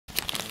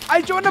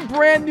I joined a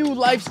brand new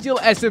Lifesteal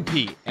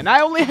SMP, and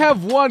I only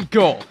have one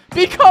goal.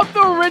 Become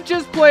the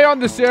richest player on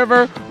the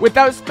server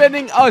without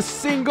spending a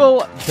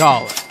single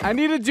dollar. I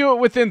need to do it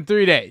within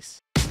 3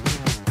 days.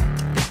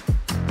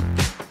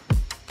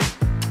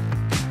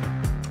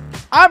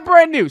 I'm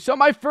brand new, so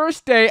my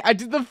first day, I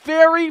did the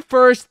very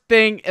first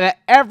thing that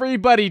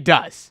everybody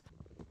does.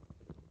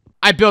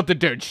 I built a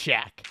dirt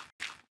shack.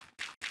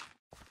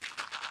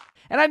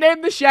 And I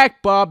named the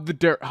shack Bob the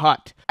Dirt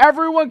Hut.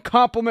 Everyone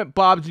compliment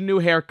Bob's new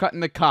haircut in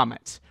the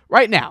comments.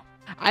 Right now,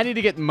 I need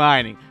to get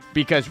mining,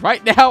 because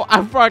right now,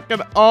 I'm rocking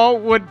all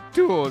wood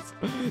tools.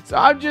 So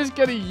I'm just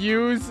gonna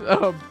use,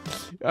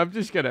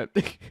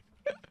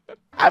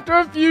 After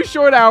a few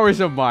short hours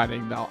of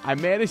mining, though, I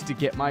managed to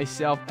get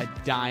myself a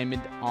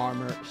diamond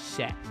armor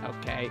set,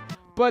 okay?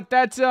 But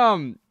that's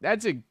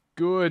a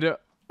good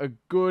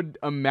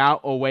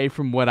amount away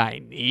from what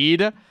I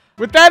need.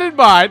 With that in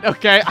mind,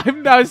 okay,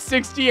 I'm now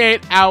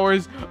 68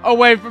 hours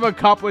away from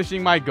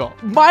accomplishing my goal.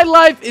 My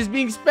life is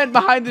being spent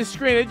behind the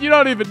screen, and you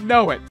don't even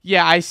know it.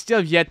 Yeah, I still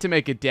have yet to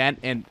make a dent,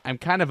 and I'm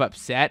kind of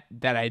upset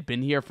that I'd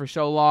been here for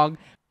so long.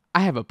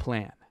 I have a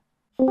plan.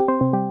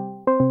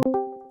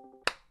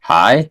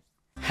 Hi?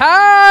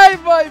 Hi,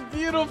 my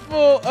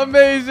beautiful,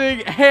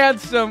 amazing,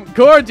 handsome,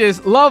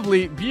 gorgeous,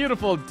 lovely,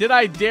 beautiful, did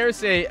I dare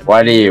say...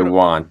 What do you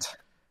want?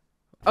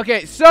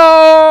 Okay, so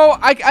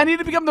I need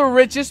to become the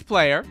richest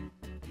player.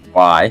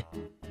 Why?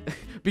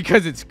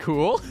 Because it's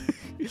cool.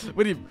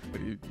 What do you...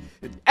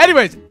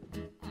 Anyways,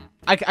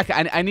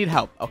 I need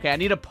help, okay? I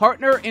need a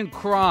partner in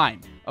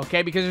crime,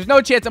 okay? Because there's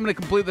no chance I'm going to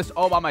complete this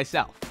all by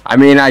myself. I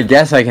mean, I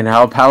guess I can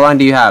help. How long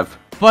do you have?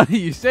 Funny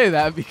you say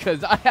that,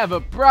 because I have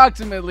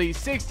approximately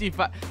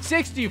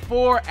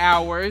 64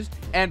 hours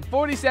and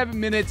 47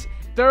 minutes,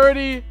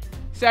 30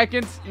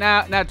 seconds,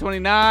 now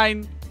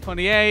 29,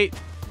 28,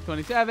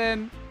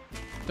 27,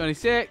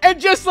 26. And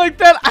just like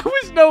that, I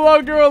was no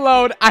longer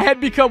alone. I had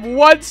become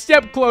one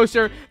step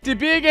closer to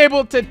being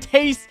able to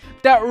taste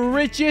that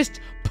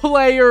richest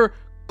player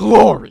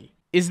glory.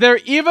 Is there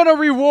even a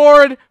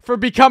reward for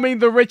becoming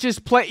the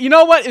richest player? You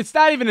know what? It's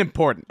not even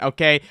important,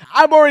 okay?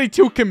 I'm already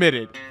too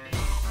committed.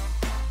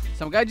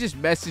 Some guy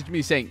just messaged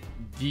me saying,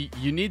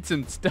 you need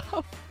some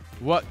stuff?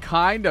 What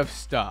kind of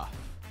stuff?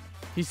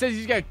 He says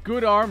he's got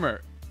good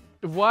armor.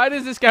 Why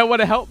does this guy want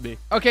to help me?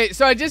 Okay,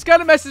 so I just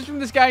got a message from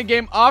this guy in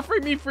game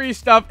offering me free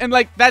stuff. And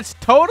like, that's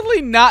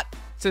totally not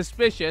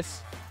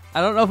suspicious.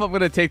 I don't know if I'm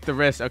going to take the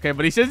risk, okay?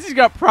 But he says he's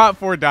got prop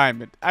 4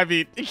 diamond. I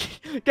mean,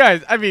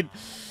 guys, I mean.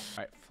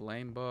 All right,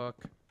 flame book.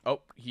 Oh,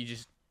 he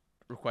just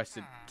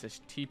requested to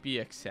TP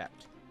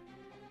accept.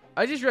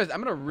 I just realized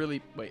I'm going to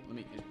really, wait, let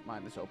me just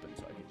mine this open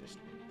so I can just.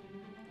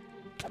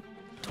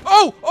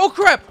 Oh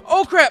crap!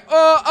 Oh crap!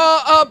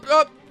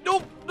 No,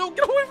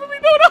 get away from me!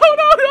 No!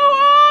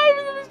 Oh, it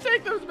was a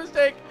mistake. That was a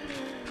mistake.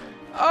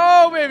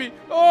 Oh, baby.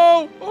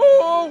 Oh.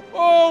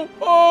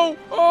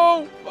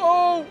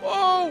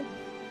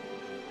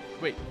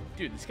 Wait,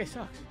 dude, this guy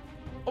sucks.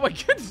 Oh my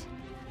goodness.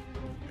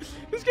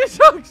 This guy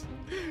sucks.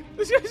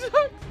 This guy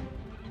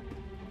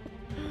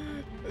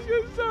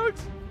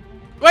sucks.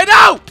 Wait,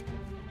 no!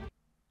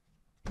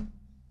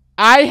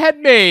 I had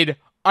made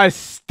a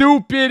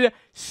stupid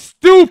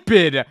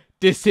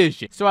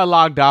decision. So I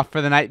logged off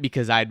for the night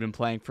because I had been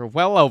playing for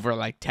well over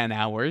like 10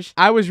 hours.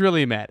 I was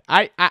really mad.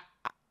 I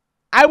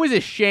was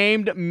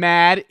ashamed,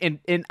 mad, and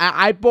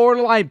I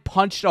borderline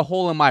punched a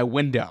hole in my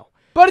window.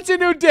 But it's a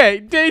new day.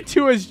 Day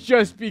 2 has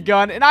just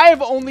begun, and I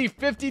have only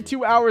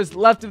 52 hours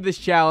left of this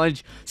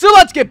challenge. So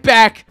let's get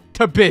back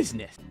to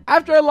business.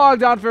 After I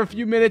logged on for a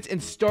few minutes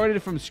and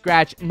started from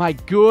scratch, my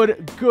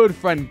good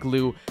friend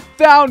Glue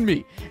found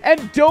me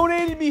and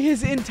donated me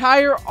his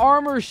entire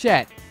armor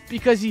set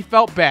because he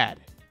felt bad.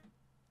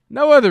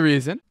 No other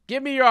reason.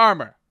 Give me your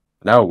armor.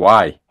 No,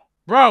 why?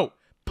 Bro,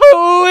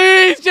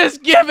 please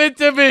just give it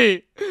to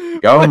me.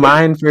 Go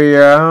mine for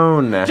your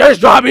own. Just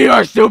drop me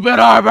your stupid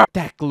armor.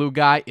 That Glue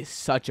guy is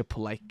such a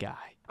polite guy.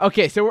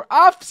 Okay, so we're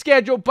off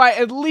schedule by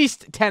at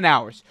least 10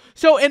 hours.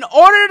 So in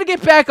order to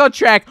get back on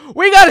track,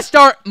 we gotta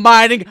start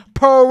mining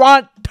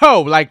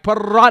pronto. Like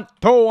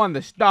pronto on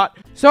the dot.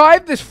 So I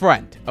have this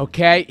friend,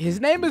 okay? His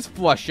name is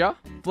Flusha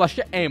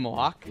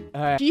Aimlock.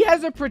 He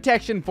has a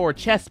protection 4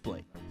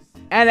 chestplate.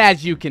 And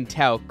as you can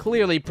tell,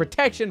 clearly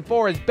protection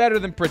 4 is better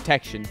than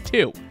protection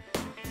 2.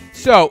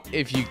 So,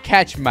 if you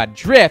catch my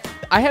drift,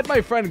 I had my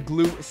friend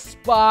Glue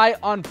spy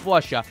on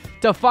Flusha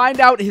to find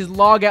out his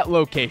logout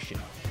location.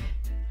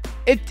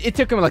 It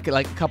took him like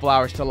a couple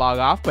hours to log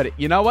off, but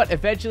you know what?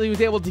 Eventually, he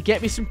was able to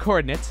get me some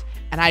coordinates,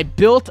 and I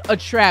built a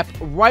trap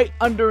right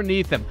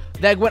underneath him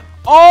that went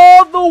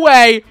all the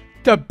way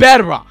to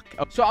Bedrock.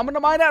 So I'm going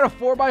to mine out a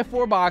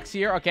 4x4 box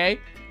here, okay?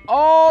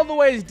 All the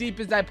way as deep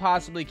as I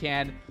possibly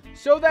can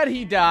so that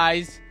he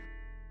dies.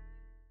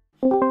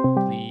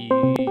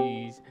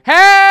 Please.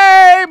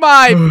 Hey,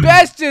 my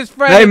bestest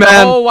friend in the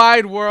whole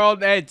wide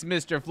world. It's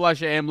Mr.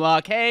 Flusha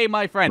Aimlock. Hey,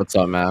 my friend. What's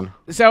up, man?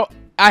 So,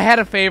 I had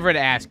a favor to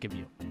ask of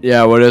you.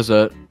 Yeah, what is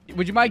it?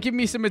 Would you mind giving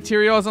me some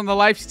materials on the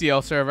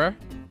Lifesteal server?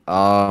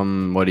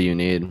 What do you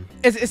need?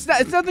 It's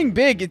nothing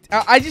big.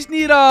 I just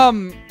need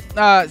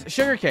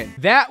sugarcane.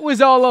 That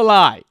was all a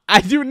lie.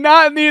 I do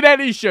not need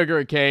any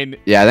sugarcane.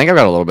 Yeah, I think I've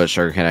got a little bit of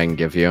sugarcane I can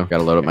give you.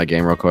 Gotta load up my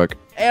game real quick.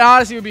 And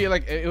honestly,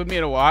 it would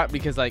mean a lot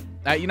because, like,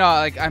 you know,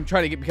 like, I'm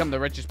trying to become the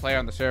richest player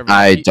on the server.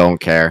 I don't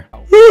care. Oh.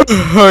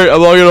 Alright,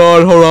 I'm logging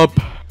on. Hold up.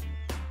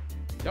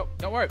 Nope,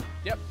 don't worry.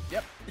 Yep.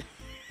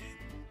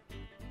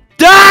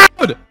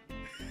 Down!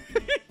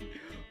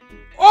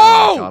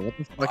 Oh! God, what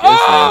the fuck is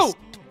this?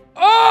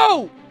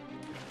 Oh!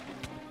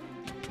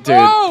 Dude,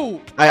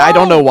 Oh! I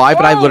don't know why,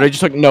 but I literally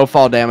just took no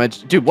fall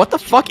damage. Dude, what the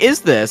fuck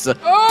is this? Oh!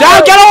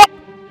 Down, get away!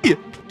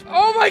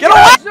 Oh my Get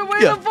gosh, away! the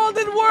way the fall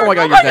didn't work! Oh my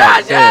God, my you're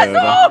dead, gosh, dude.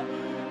 asshole!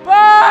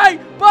 Bye!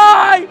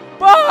 Bye!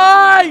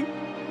 Bye!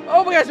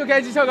 Oh my gosh, okay,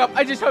 I just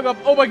hung up.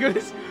 Oh my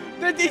goodness.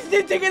 He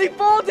didn't take any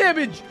fall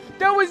damage!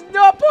 That was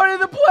not part of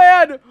the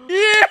plan!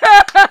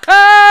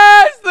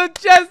 Yes! The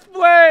chest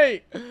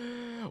plate!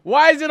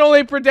 Why is it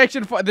only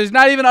protection for? There's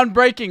not even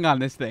unbreaking on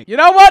this thing. You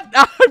know what?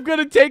 I'm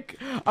gonna take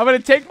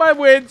my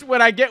wins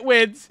when I get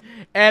wins,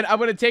 and I'm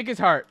gonna take his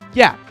heart.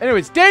 Yeah.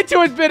 Anyways, day 2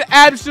 has been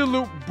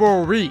absolute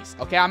breeze.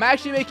 Okay, I'm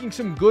actually making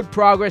some good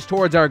progress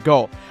towards our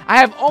goal. I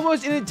have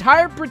almost an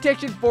entire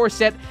protection 4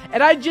 set,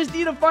 and I just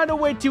need to find a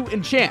way to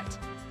enchant.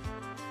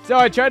 So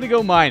I tried to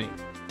go mining.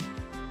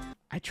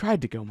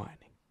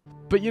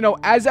 But you know,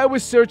 as I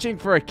was searching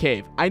for a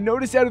cave, I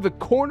noticed out of the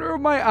corner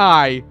of my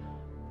eye,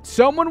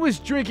 someone was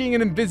drinking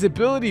an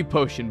invisibility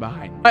potion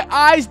behind me. My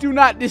eyes do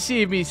not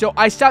deceive me, so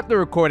I stopped the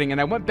recording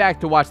and I went back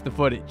to watch the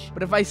footage.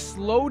 But if I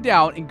slow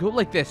down and go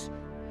like this,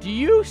 do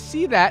you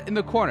see that in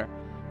the corner?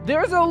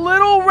 There's a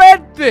little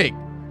red thing.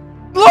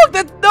 Look,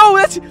 that's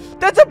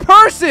a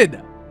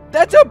person.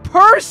 That's a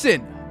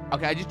person.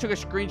 Okay, I just took a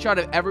screenshot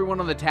of everyone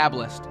on the tab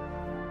list.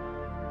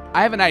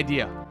 I have an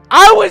idea.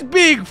 I was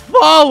being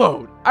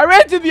followed. I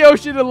ran to the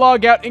ocean to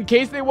log out in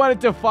case they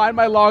wanted to find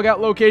my logout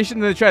location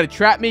and then try to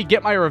trap me,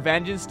 get my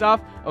revenge and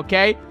stuff,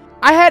 okay?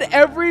 I had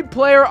every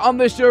player on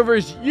the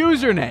server's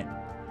username.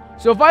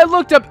 So if I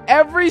looked up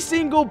every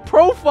single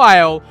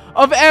profile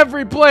of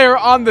every player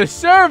on the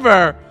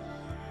server,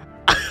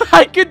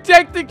 I could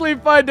technically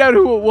find out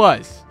who it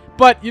was.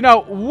 But, you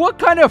know, what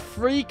kind of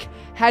freak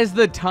has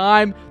the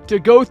time to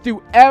go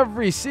through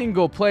every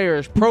single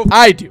player's profile?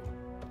 I do.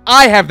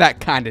 I have that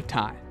kind of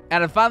time.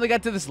 And I finally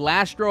got to this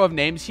last row of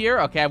names here.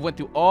 Okay, I went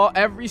through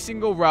every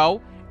single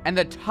row. And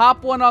the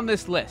top one on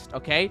this list,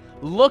 okay?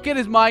 Look at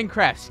his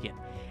Minecraft skin.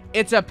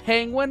 It's a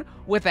penguin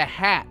with a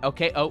hat,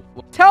 okay? Oh,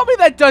 tell me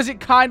that doesn't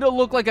kind of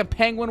look like a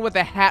penguin with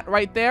a hat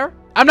right there?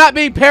 I'm not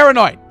being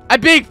paranoid. I'm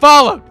being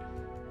followed.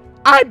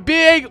 I'm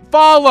being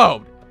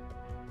followed.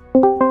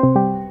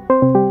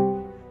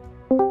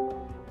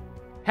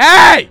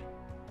 Hey!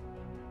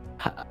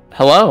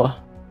 Hello?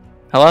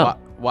 Hello?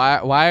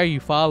 Why are you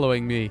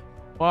following me?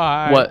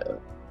 Why?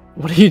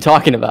 What are you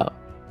talking about?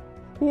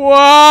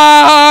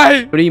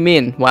 Why? What do you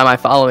mean? Why am I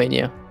following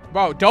you?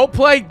 Bro, don't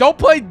play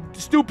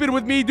stupid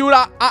with me, dude.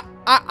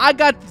 I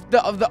got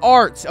the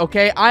arts,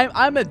 okay?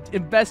 I'm an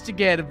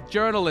investigative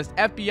journalist,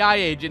 FBI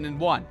agent in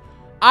one.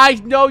 I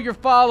know you're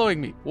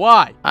following me.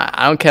 Why?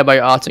 I don't care about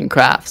your arts and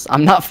crafts.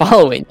 I'm not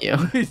following you.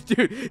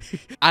 Dude,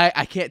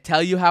 I can't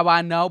tell you how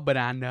I know, but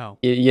I know.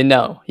 You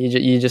know.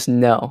 You just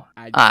know.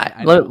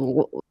 I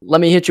know. Let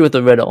me hit you with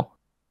a riddle.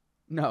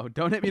 No,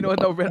 don't hit me with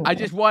no riddle. I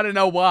just want to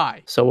know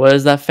why. So what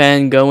does that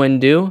fan go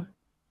and do?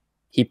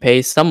 He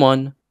pays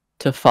someone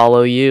to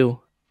follow you.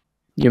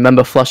 You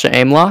remember Flusher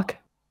Aimlock?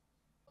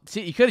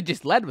 See, you could have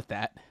just led with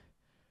that.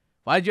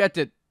 Why did you have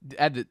to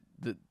add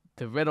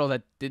the riddle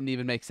that didn't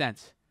even make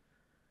sense?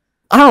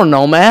 I don't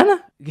know,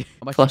 man.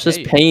 Flusher's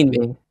paying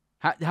me.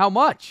 How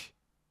much?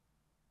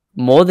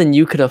 More than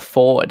you could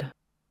afford.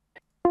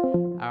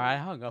 Alright, I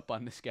hung up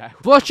on this guy.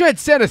 Flusher had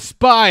sent a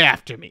spy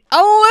after me. A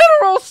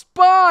literal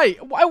spy!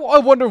 I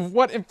wonder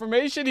what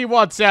information he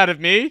wants out of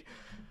me.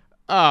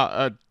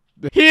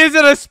 He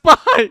isn't a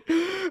spy!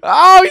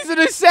 Oh, he's an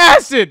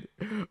assassin!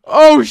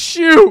 Oh,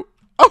 shoot!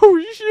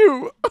 Oh,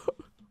 shoot!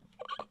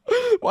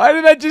 Why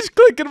did that just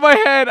click in my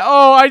head?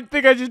 Oh, I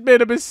think I just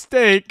made a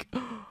mistake.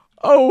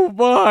 Oh,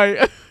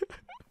 my.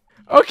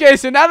 Okay,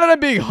 so now that I'm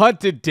being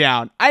hunted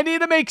down, I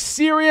need to make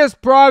serious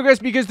progress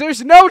because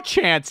there's no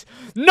chance,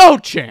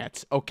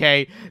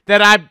 okay,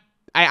 that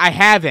I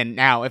haven't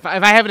now. If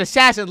I have an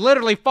assassin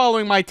literally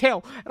following my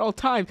tail at all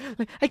times,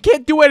 I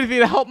can't do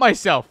anything to help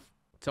myself.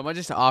 Someone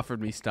just offered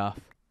me stuff.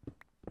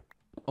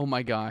 Oh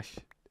my gosh.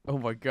 Oh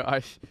my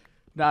gosh.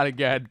 Not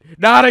again.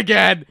 Not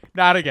again.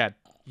 Not again.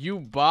 You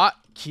bought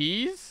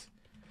keys?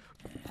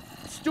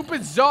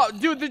 Stupid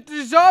dude,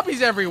 there's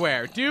zombies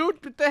everywhere,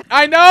 dude.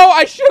 I know,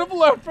 I should have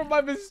learned from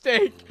my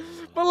mistake.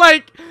 But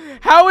like,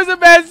 how is a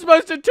man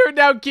supposed to turn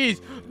down keys?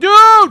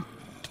 Dude!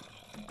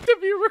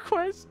 Sent me a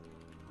request.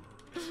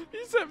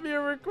 He sent me a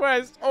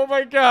request. Oh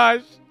my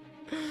gosh.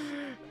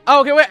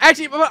 Oh, okay, wait,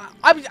 actually,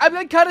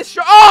 I'm kind of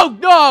sure. Oh,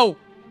 no!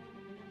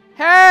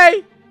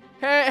 Hey,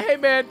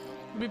 man.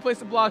 Let me place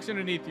some blocks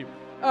underneath you.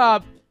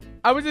 I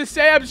was gonna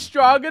say I'm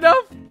strong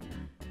enough.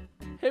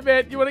 Hey,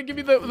 man, you want to give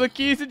me the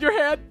keys in your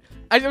hand?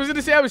 I was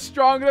gonna say I was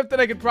strong enough that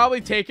I could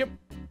probably take him.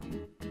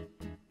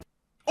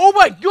 Oh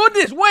my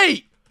goodness,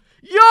 wait!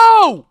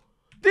 Yo!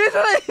 These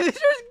are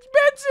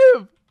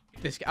expensive.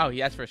 This guy, oh,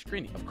 he asked for a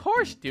screening. Of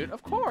course, dude.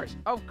 Of course.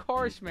 Of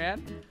course,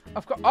 man.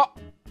 Of course. Oh,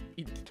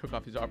 he took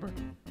off his armor.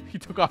 He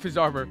took off his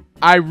armor.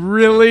 I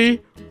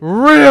really,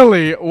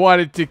 really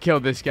wanted to kill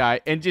this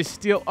guy and just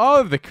steal all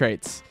of the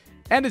crates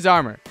and his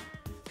armor.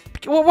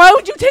 Well, why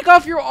would you take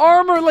off your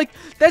armor? Like,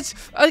 that's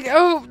like,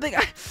 oh, like,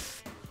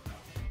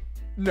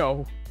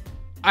 no.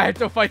 I have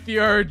to fight the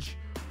urge.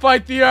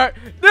 Fight the urge.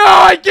 No,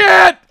 I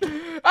can't.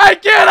 I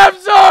can't.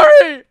 I'm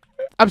sorry.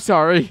 I'm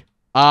sorry.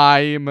 I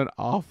am an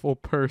awful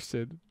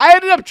person. I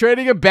ended up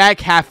trading him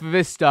back half of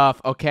his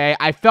stuff, okay?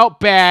 I felt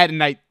bad,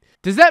 and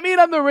does that mean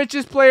I'm the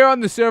richest player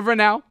on the server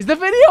now? Is the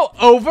video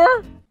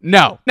over?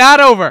 No, not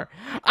over.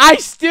 I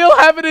still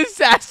have an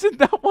assassin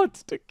that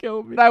wants to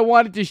kill me. I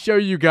wanted to show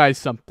you guys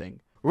something.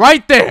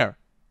 Right there.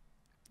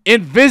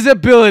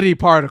 Invisibility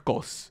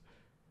particles.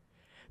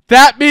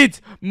 That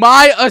means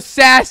my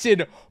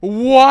assassin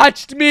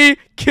watched me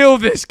kill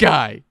this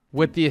guy.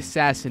 What the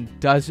assassin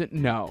doesn't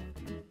know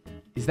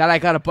is that I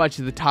got a bunch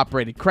of the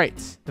top-rated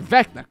crates, the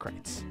Vecna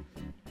crates.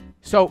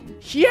 So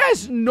he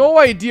has no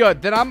idea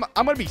that I'm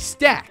gonna be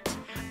stacked.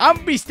 I'm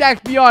gonna be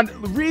stacked beyond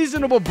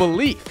reasonable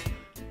belief.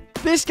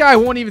 This guy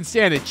won't even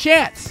stand a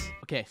chance.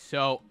 Okay,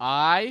 so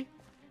I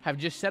have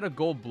just set a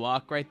gold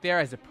block right there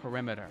as a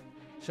perimeter.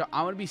 So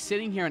I'm gonna be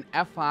sitting here in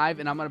F5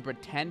 and I'm gonna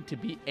pretend to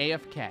be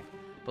AFK.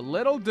 But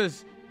little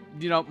does,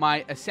 you know,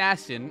 my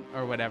assassin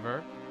or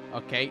whatever,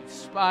 okay,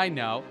 spy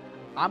know,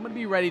 I'm gonna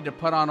be ready to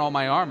put on all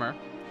my armor.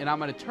 And I'm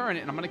going to turn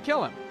it, and I'm going to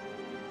kill him.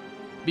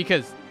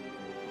 Because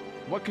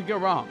what could go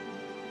wrong?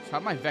 So I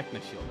have my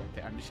Vecna shield right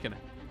there. I'm just going to...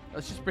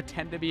 Let's just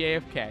pretend to be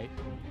AFK.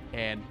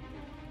 And...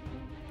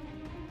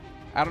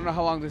 I don't know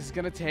how long this is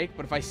going to take,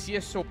 but if I see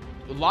a sword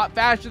a lot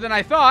faster than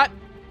I thought...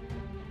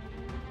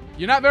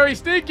 You're not very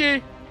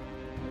sneaky.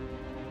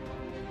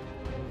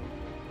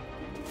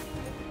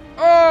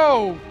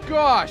 Oh,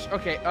 gosh.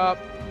 Okay,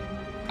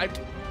 I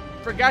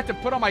forgot to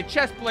put on my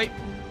chest plate.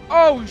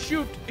 Oh,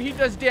 shoot. He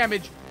does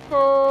damage.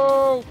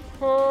 Oh,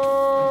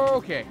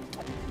 okay.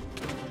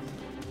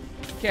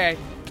 Okay.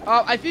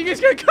 I think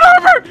he's gonna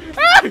cover!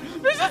 Ah,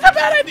 this is a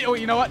bad idea! Oh,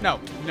 you know what? No.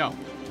 No.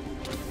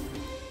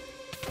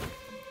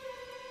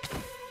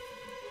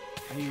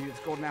 I need this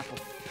golden apple.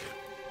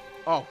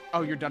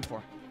 Oh, you're done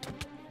for.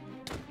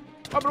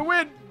 I'm gonna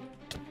win!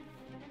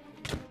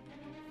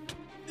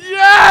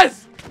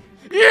 Yes!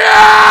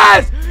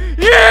 Yes!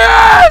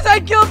 Yes! I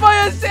killed my